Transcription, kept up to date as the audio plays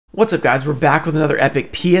What's up, guys? We're back with another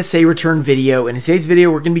epic PSA return video. In today's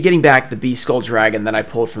video, we're going to be getting back the Beast Skull Dragon that I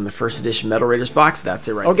pulled from the first edition Metal Raiders box. That's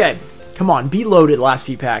it right there. Come on, be loaded last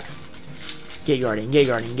few packs. Gate Guardian, Gate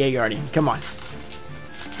Guardian, Gate Guardian. Come on.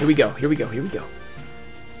 Here we go, here we go, here we go.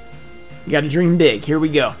 You gotta dream big. Here we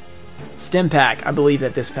go. Stem pack. I believe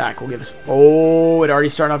that this pack will give us... Oh, it already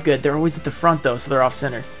started off good. They're always at the front, though, so they're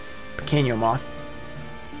off-center. Pequeño Moth.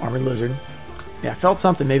 Armored Lizard. Yeah, I felt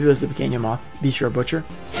something. Maybe it was the Pequeño Moth. Beastro Butcher.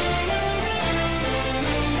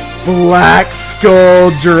 Black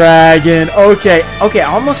Skull Dragon. Okay, I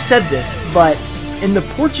almost said this, but in the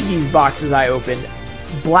Portuguese boxes I opened,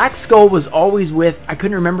 Black Skull was always with, I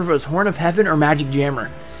couldn't remember if it was Horn of Heaven or Magic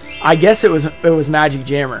Jammer. I guess it was Magic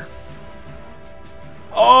Jammer.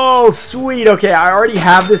 Oh, sweet. Okay, I already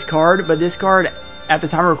have this card, but this card, at the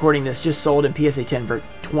time of recording this, just sold in PSA 10 for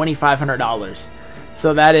 $2,500.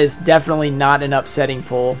 So that is definitely not an upsetting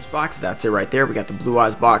pull. Box, that's it right there. We got the Blue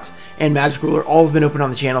Eyes box and Magic Ruler. All have been open on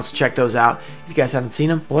the channel, so check those out if you guys haven't seen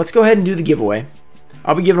them. Well, let's go ahead and do the giveaway.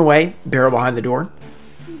 I'll be giving away Barrel Behind the Door,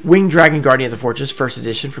 Winged Dragon Guardian of the Fortress, first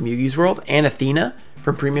edition from Yugioh's World, and Athena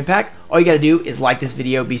from Premium Pack. All you gotta do is like this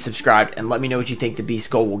video, be subscribed, and let me know what you think the Beast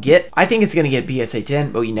Skull will get. I think it's gonna get PSA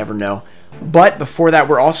 10, but you never know. But before that,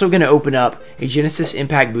 we're also going to open up a Genesis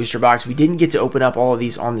Impact Booster Box. We didn't get to open up all of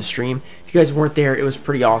these on the stream. If you guys weren't there, it was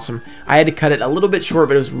pretty awesome. I had to cut it a little bit short,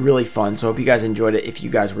 but it was really fun. So I hope you guys enjoyed it if you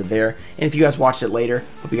guys were there. And if you guys watched it later,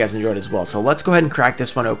 hope you guys enjoyed it as well. So let's go ahead and crack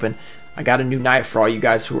this one open. I got a new knife for all you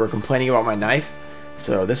guys who were complaining about my knife.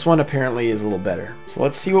 So this one apparently is a little better. So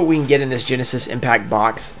let's see what we can get in this Genesis Impact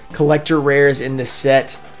box. Collector rares in this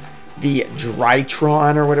set. The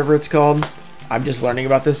Drytron or whatever it's called. I'm just learning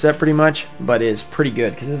about this set pretty much, but it's pretty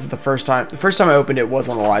good because this is the first time I opened it was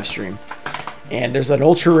on a live stream. And there's an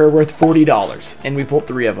ultra rare worth $40, and we pulled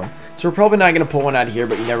 3 of them. So we're probably not going to pull one out of here,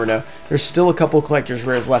 but you never know. There's still a couple collector's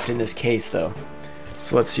rares left in this case, though.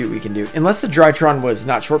 So let's see what we can do. Unless the Drytron was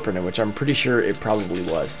not short printed, which I'm pretty sure it probably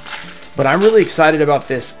was. But I'm really excited about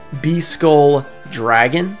this Beast Skull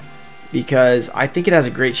Dragon because I think it has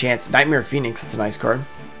a great chance. Nightmare Phoenix, it's a nice card.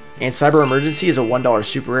 And Cyber Emergency is a $1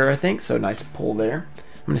 super rare, I think, so nice pull there.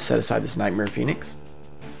 I'm going to set aside this Nightmare Phoenix.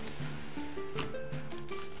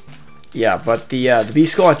 Yeah, but the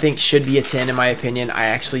Beast Skull, I think, should be a 10 in my opinion. I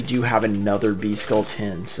actually do have another Beast Skull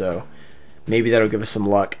 10, so maybe that'll give us some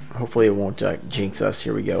luck. Hopefully it won't jinx us.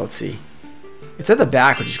 Here we go. Let's see. It's at the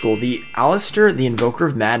back, which is cool. The Alistair, the Invoker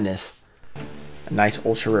of Madness. A nice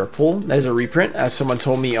ultra rare pull. That is a reprint, as someone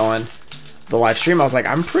told me on the live stream. I was like,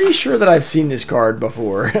 I'm pretty sure that I've seen this card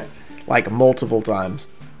before. Like multiple times.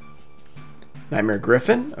 Nightmare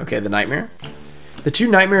Griffin. Okay, the Nightmare. The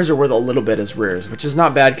 2 Nightmares are worth a little bit as rares, which is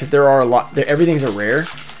not bad because there are a lot. Everything's a rare,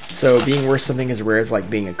 so being worth something as rare is like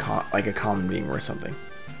being a common being worth something.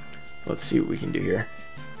 Let's see what we can do here.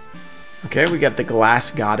 Okay, we got the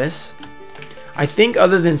Glass Goddess. I think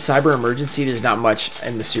other than Cyber Emergency, there's not much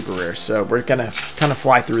in the super rare, so we're gonna kind of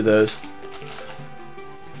fly through those.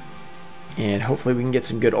 And hopefully we can get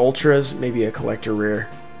some good ultras, maybe a collector rare.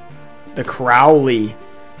 The Crowley.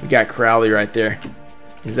 We got Crowley right there.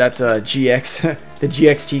 Is that GX? The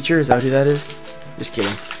GX teacher? Is that who that is? Just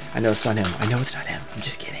kidding. I know it's not him. I know it's not him. I'm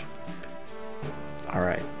just kidding.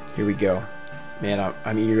 Alright, here we go. Man,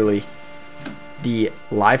 I'm eagerly. The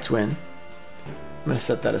Live Twin. I'm going to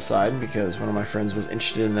set that aside because one of my friends was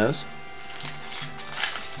interested in those.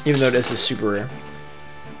 Even though this is super rare.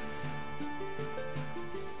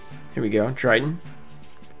 Here we go. Triton.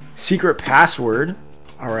 Secret Password.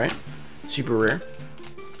 Alright. Super rare.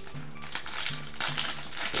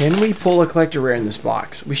 Can we pull a collector rare in this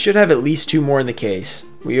box? We should have at least 2 more in the case.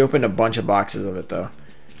 We opened a bunch of boxes of it, though.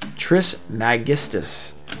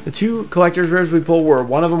 Trismegistus. The 2 collector's rares we pulled were,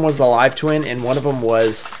 one of them was the Live Twin, and one of them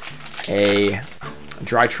was a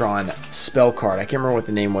Drytron spell card. I can't remember what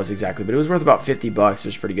the name was exactly, but it was worth about $50. It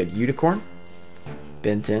was pretty good. Unicorn.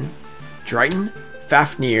 Benton. Dryton.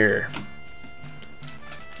 Fafnir.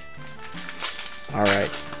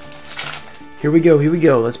 Alright. Here we go, here we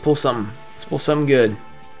go. Let's pull something. Let's pull something good.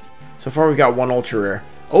 So far, we've got 1 ultra rare.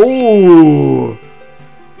 Oh!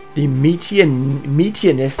 The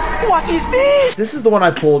Meteonist. What is this? This is the one I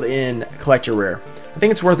pulled in collector rare. I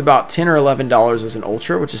think it's worth about $10 or $11 as an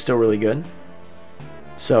ultra, which is still really good.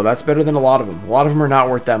 So that's better than a lot of them. A lot of them are not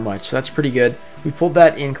worth that much, so that's pretty good. We pulled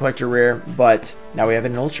that in collector rare, but now we have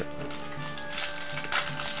it in ultra.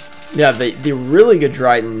 Yeah, the really good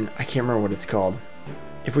Dryton, I can't remember what it's called.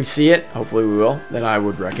 If we see it, hopefully we will, then I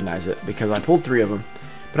would recognize it because I pulled 3 of them.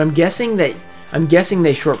 But I'm guessing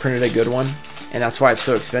they short printed a good one, and that's why it's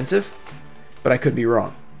so expensive. But I could be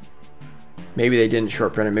wrong. Maybe they didn't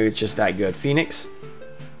short print it. Maybe it's just that good. Phoenix,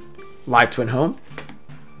 Live Twin Home,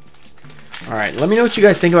 Alright, let me know what you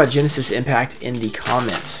guys think about Genesis Impact in the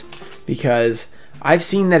comments, because I've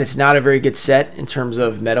seen that it's not a very good set in terms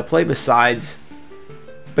of meta play besides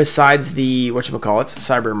the, whatchamacallit,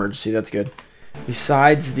 Cyber Emergency, that's good.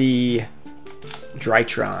 Besides the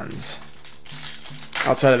Drytrons.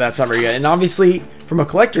 Outside of that, it's not very good. And obviously, from a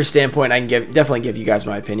collector standpoint, I can definitely give you guys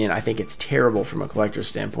my opinion. I think it's terrible from a collector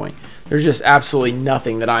standpoint. There's just absolutely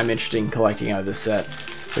nothing that I'm interested in collecting out of this set.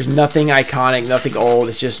 There's nothing iconic, nothing old.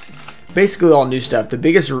 It's just basically all new stuff. The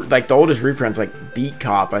biggest, like the oldest reprint's like Beat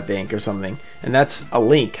Cop, I think, or something. And that's a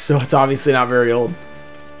Link, so it's obviously not very old.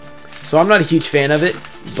 So I'm not a huge fan of it,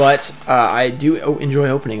 but I do enjoy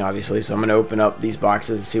opening, obviously. So I'm going to open up these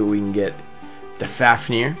boxes and see what we can get. The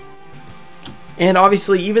Fafnir. And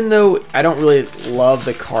obviously, even though I don't really love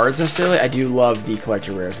the cards necessarily, I do love the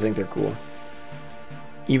collector rares. I think they're cool.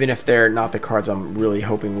 Even if they're not the cards I'm really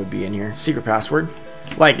hoping would be in here. Secret Password.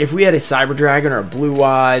 Like, if we had a Cyber Dragon or a Blue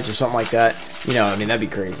Eyes or something like that, you know, I mean, that'd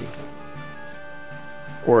be crazy.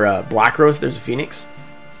 Or Black Rose, there's a Phoenix.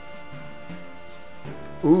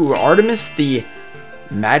 Ooh, Artemis the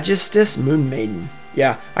Magistus Moon Maiden.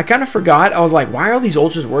 Yeah, I kind of forgot. I was like, why are these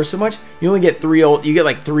ultras worth so much? You only get you get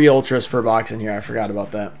like 3 ultras per box in here. I forgot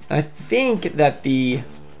about that. And I think that the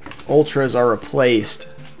ultras are replaced.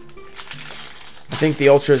 I think the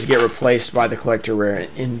ultras get replaced by the collector rare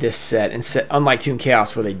in this set, unlike Toon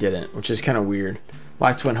Chaos where they didn't, which is kind of weird.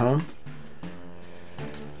 Live Twin Home.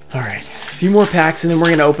 All right, a few more packs, and then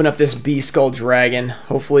we're gonna open up this Beast Skull Dragon.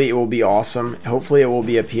 Hopefully it will be awesome. Hopefully it will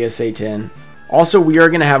be a PSA 10. Also, we are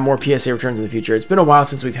going to have more PSA returns in the future. It's been a while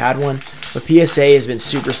since we've had one, but PSA has been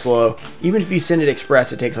super slow. Even if you send it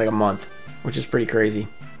express, it takes like a month, which is pretty crazy.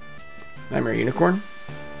 Nightmare Unicorn.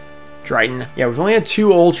 Triton. Yeah, we've only had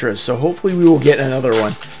 2 ultras, so hopefully we will get another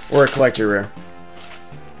one, or a collector rare.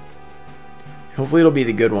 Hopefully it'll be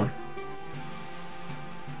the good one.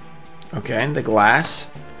 Okay, the Glass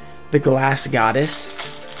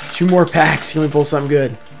Goddess. 2 more packs. Can we pull something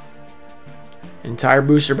good? Entire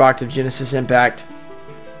booster box of Genesis Impact.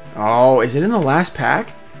 Oh, is it in the last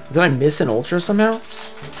pack? Did I miss an ultra somehow?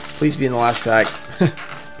 Please be in the last pack.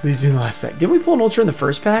 Please be in the last pack. Didn't we pull an ultra in the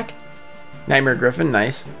first pack? Nightmare Griffin,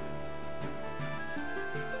 nice.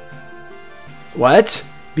 What?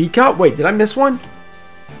 B-Cup? Wait, did I miss one?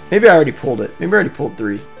 Maybe I already pulled it. Maybe I already pulled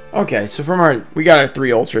 3. Okay, so we got our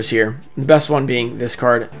 3 ultras here. The best one being this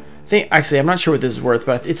card. Actually, I'm not sure what this is worth,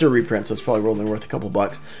 but it's a reprint, so it's probably only worth a couple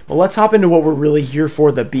bucks. But let's hop into what we're really here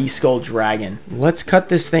for, the Beast Skull Dragon. Let's cut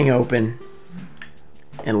this thing open,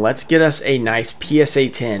 and let's get us a nice PSA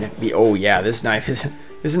 10. Oh yeah, this knife is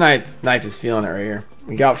feeling it right here.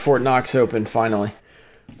 We got Fort Knox open finally.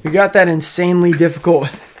 We got that insanely difficult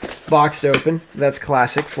box to open. That's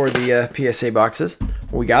classic for the PSA boxes.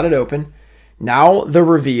 We got it open. Now the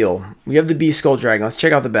reveal. We have the Beast Skull Dragon. Let's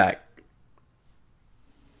check out the back.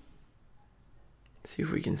 See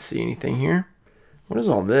if we can see anything here. What is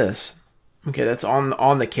all this? Okay, that's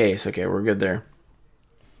on the case. Okay, we're good there.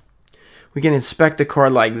 We can inspect the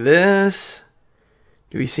card like this.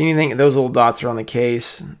 Do we see anything? Those little dots are on the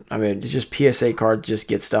case. I mean, it's just PSA cards just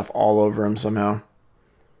get stuff all over them somehow.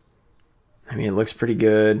 I mean, it looks pretty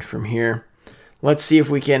good from here. Let's see if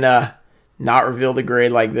we can not reveal the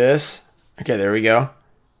grade like this. Okay, there we go.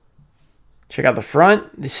 Check out the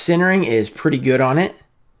front. The centering is pretty good on it.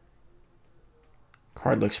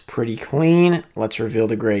 Card looks pretty clean. Let's reveal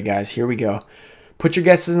the grade, guys. Here we go. Put your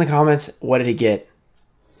guesses in the comments. What did it get?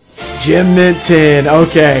 Gem Mint 10.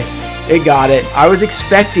 Okay, it got it. I was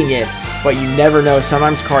expecting it, but you never know.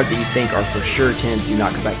 Sometimes cards that you think are for sure 10s do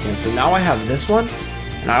not come back 10. So now I have this one,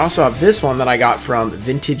 and I also have this one that I got from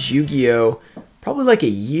Vintage Yu-Gi-Oh! Probably like a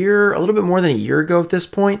little bit more than a year ago at this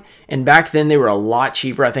point. And back then they were a lot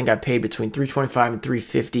cheaper. I think I paid between $325 and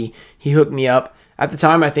 $350. He hooked me up. At the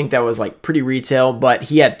time, I think that was like pretty retail, but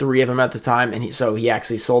he had 3 of them at the time, and so he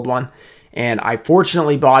actually sold one. And I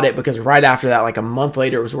fortunately bought it because right after that, like a month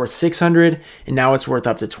later, it was worth $600, and now it's worth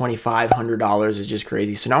up to $2,500. It's just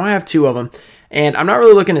crazy. So now I have 2 of them, and I'm not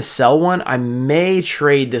really looking to sell one. I may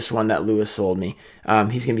trade this one that Lewis sold me.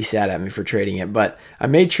 He's going to be sad at me for trading it, but I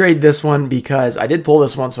may trade this one because I did pull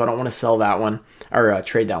this one, so I don't want to sell that one, or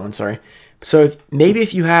trade that one, sorry. So maybe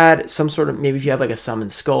if you had maybe if you had like a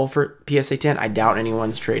Summoned Skull for PSA 10, I doubt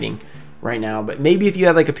anyone's trading right now, but maybe if you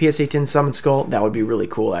had like a PSA 10 Summoned Skull, that would be really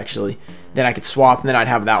cool actually. Then I could swap, and then I'd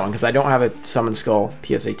have that one because I don't have a Summoned Skull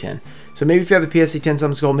PSA 10. So maybe if you have a PSA 10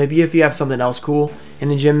 Summoned Skull, maybe if you have something else cool in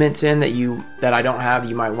the Gem Mint 10 that I don't have,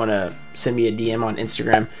 you might want to send me a DM on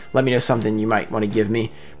Instagram. Let me know something you might want to give me,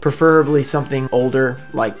 preferably something older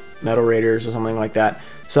like Metal Raiders or something like that,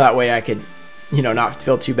 so that way I could, you know, not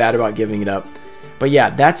feel too bad about giving it up. But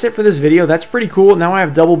yeah, that's it for this video. That's pretty cool. Now I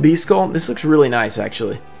have double B skull. This looks really nice,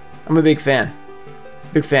 actually. I'm a big fan.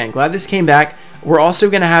 Big fan. Glad this came back. We're also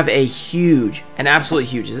going to have a huge, an absolutely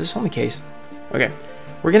huge. Is this on the case? Okay.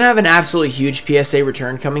 We're going to have an absolutely huge PSA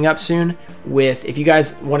return coming up soon with, if you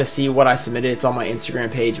guys want to see what I submitted, it's on my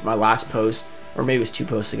Instagram page, my last post, or maybe it was 2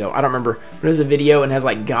 posts ago. I don't remember. But it was a video and it has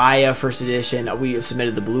like Gaia first edition. We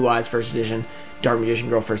submitted the Blue Eyes first edition, Dark Magician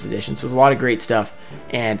Girl first edition. So it was a lot of great stuff.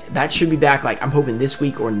 And that should be back, like, I'm hoping this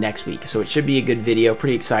week or next week. So it should be a good video.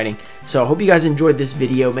 Pretty exciting. So I hope you guys enjoyed this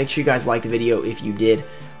video. Make sure you guys like the video if you did.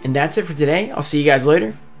 And that's it for today. I'll see you guys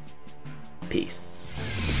later. Peace.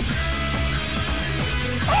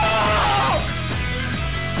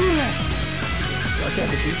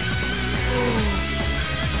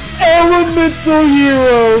 Elemental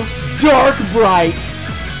Hero, Dark Bright.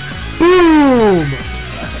 Boom!